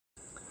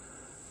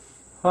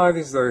Hi,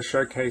 this is a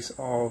showcase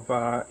of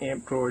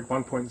aMPdroid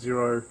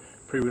 1.0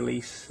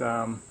 pre-release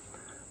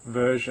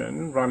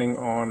version running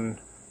on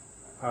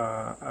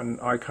an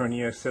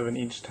Iconia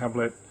 7-inch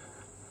tablet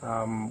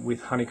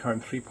with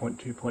HoneyComb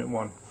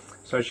 3.2.1.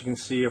 So as you can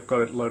see, I've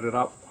got it loaded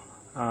up,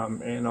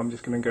 and I'm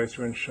just going to go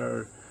through and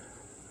show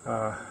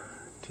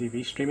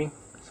TV streaming.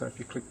 So if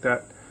you click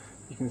that,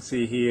 you can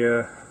see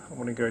here I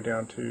want to go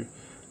down to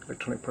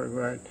electronic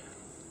program,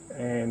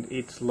 and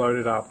it's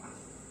loaded up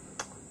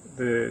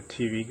the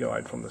TV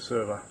guide from the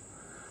server.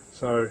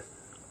 So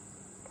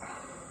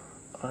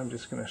I'm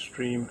just going to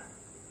stream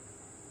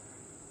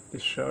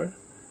this show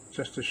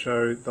just to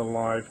show the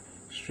live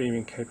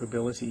streaming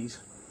capabilities.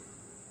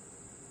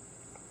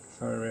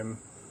 So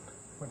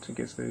once it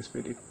gets to this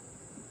bit, it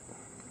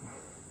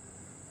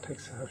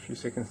takes a few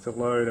seconds to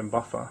load and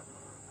buffer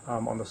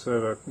on the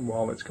server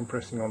while it's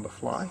compressing on the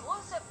fly.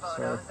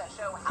 So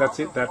that's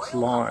it, that's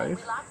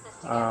live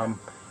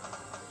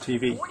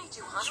TV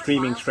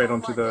streaming straight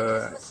onto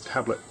the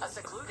tablet.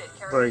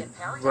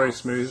 Very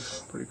smooth,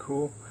 pretty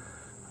cool.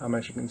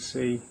 As you can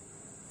see,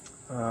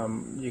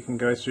 you can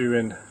go through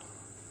and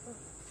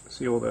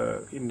see all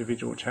the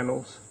individual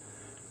channels.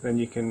 Then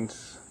you can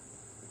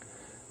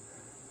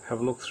have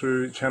a look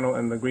through the channel,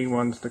 and the green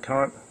one's the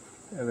current,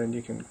 and then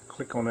you can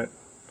click on it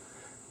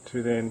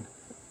to then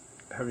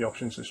have the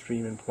options to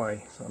stream and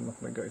play. So I'm not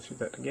going to go through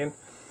that again.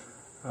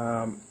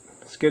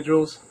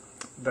 Schedules,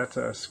 that's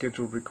a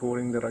scheduled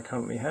recording that I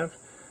currently have,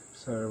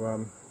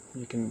 so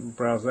you can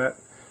browse that.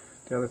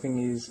 The other thing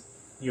is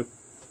your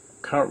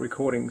current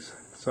recordings.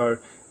 So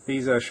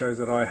these are shows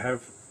that I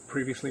have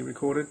previously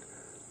recorded.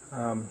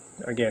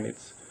 Again,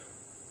 it's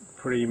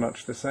pretty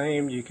much the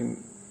same. You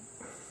can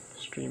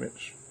stream it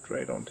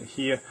straight onto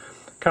here.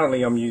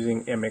 Currently I'm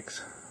using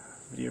MX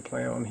video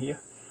player on here,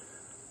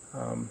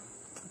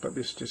 but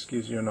this just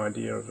gives you an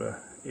idea of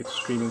its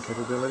streaming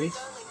capabilities.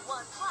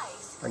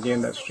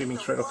 Again, that's streaming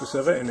straight off the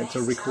server, and it's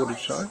a recorded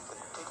show,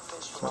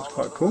 so it's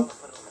quite cool.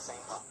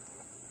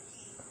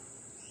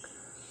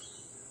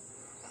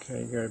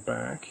 Okay, go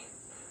back.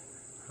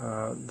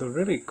 The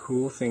really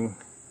cool thing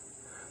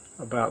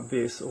about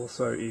this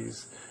also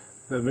is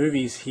the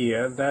movies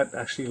here, that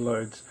actually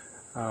loads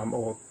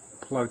or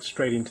plugs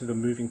straight into the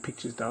moving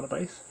pictures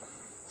database.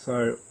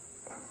 So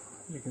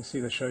you can see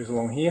the shows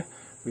along here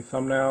with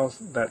thumbnails.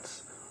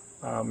 That's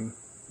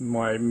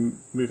my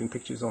moving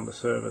pictures on the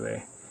server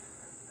there.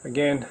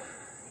 Again,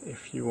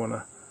 if you want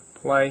to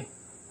play,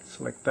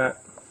 select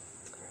that.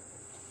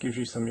 Gives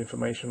you some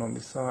information on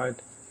this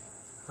side.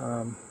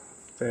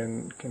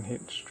 Then can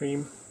hit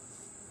stream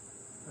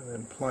and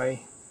then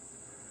play.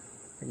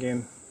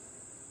 Again,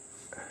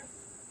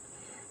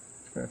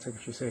 it's going to take a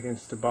few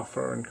seconds to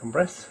buffer and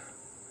compress,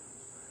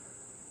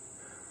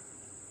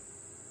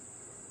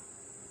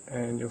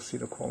 and you'll see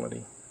the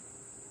quality.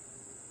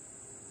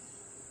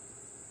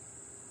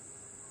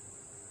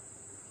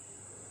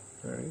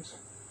 There it is.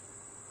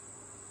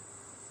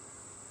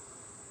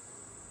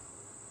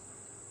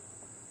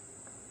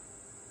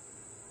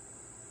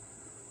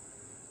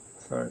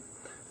 So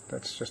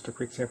that's just a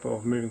quick sample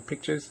of moving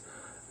pictures.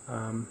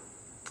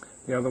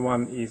 The other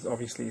one is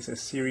obviously a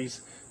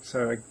series,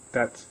 so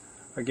that's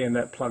again,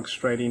 that plugs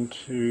straight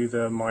into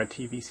the My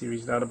TV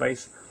series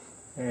database,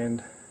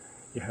 and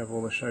you have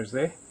all the shows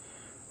there,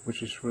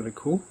 which is really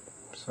cool.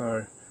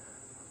 So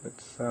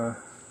it's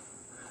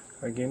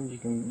again,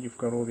 you've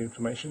got all the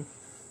information.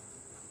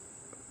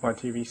 My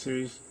TV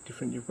series,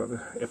 different. You've got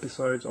the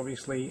episodes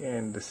obviously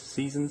and the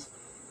seasons.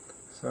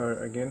 So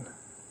again,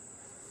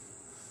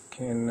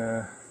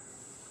 can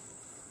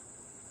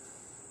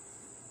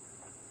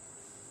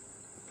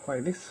play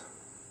this.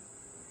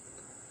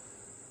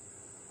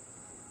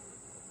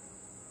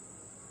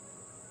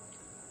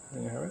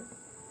 There you have it.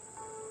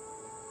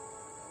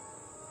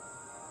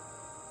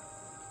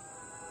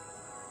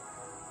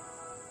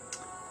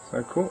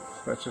 So cool.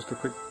 So that's just a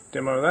quick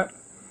demo of that.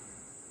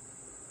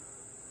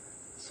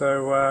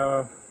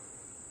 So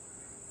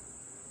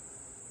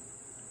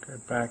go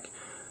back.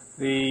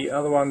 The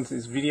other ones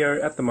is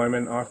video. At the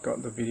moment I've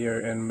got the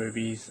video and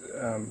movies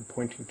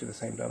pointing to the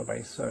same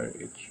database, so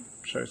it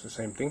shows the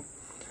same thing.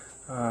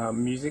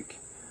 Music,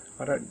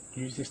 I don't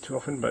use this too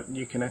often, but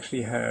you can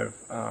actually have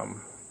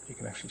you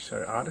can actually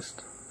show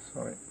artist.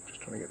 Sorry, just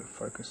trying to get the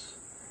focus.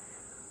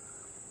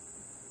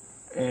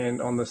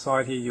 And on the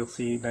side here you'll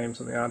see names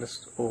of the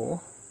artists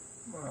or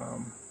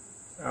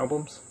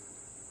albums.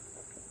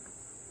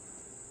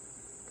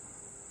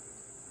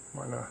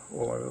 Mine are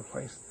all over the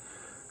place.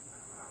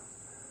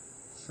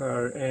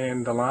 So,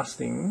 and the last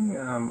thing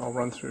I'll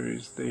run through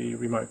is the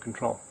remote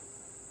control.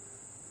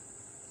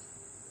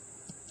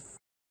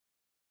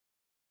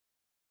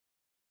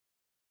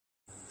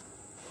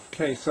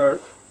 Okay, so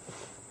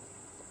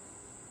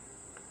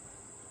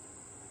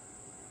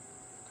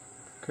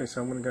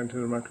I'm going to go into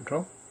the remote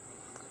control.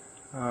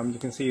 You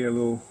can see a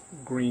little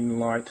green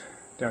light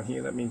down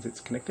here. That means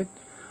it's connected.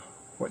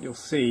 What you'll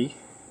see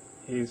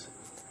is,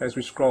 as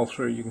we scroll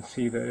through, you can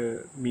see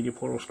the media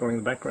portal scrolling in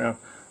the background,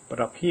 but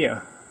up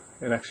here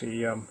it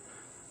actually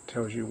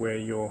tells you where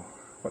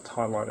what's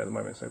highlighted at the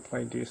moment. So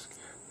play disc,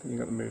 then you've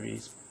got the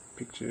movies,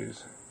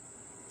 pictures.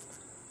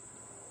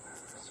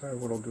 So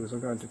what I'll do is I'll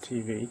go into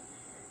TV,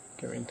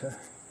 go into,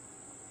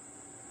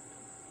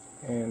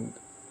 and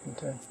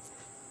into.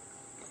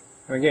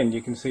 And again,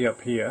 you can see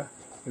up here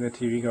in the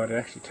TV guide, it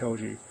actually tells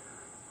you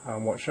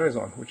what show's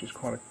on, which is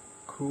quite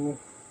cool.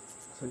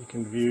 So you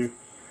can view.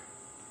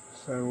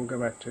 So we'll go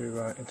back to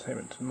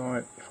Entertainment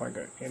Tonight. If I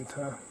go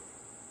enter,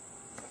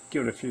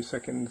 give it a few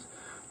seconds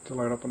to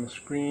load up on the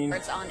screen.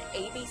 It's on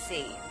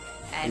ABC,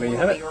 and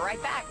we'll be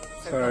right back.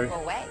 So don't go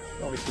away.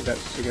 Obviously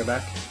that's to go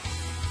back.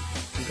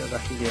 And go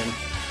back again.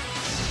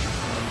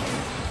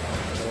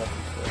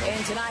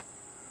 And tonight.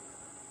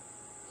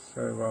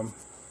 So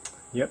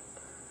yep.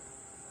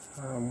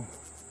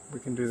 We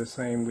can do the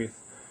same with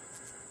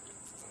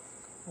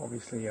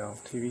obviously our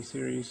TV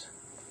series.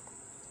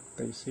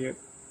 There you see it.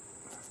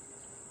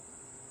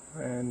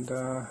 And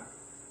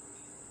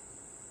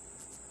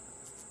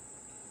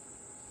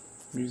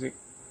music.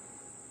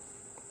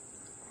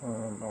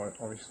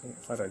 Obviously,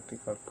 I don't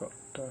think I've got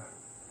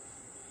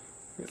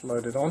it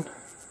loaded on.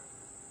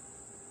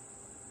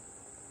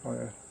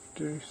 I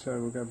do, so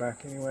we'll go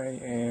back anyway.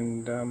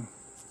 And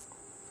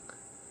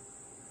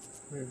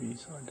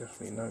movies, I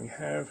definitely know we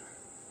have.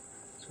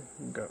 So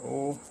we can go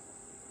all.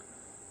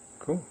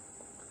 Cool.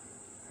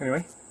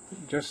 Anyway,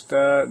 just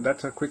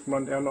that's a quick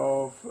rundown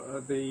of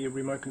the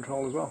remote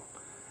control as well.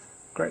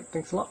 Great,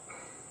 thanks a lot.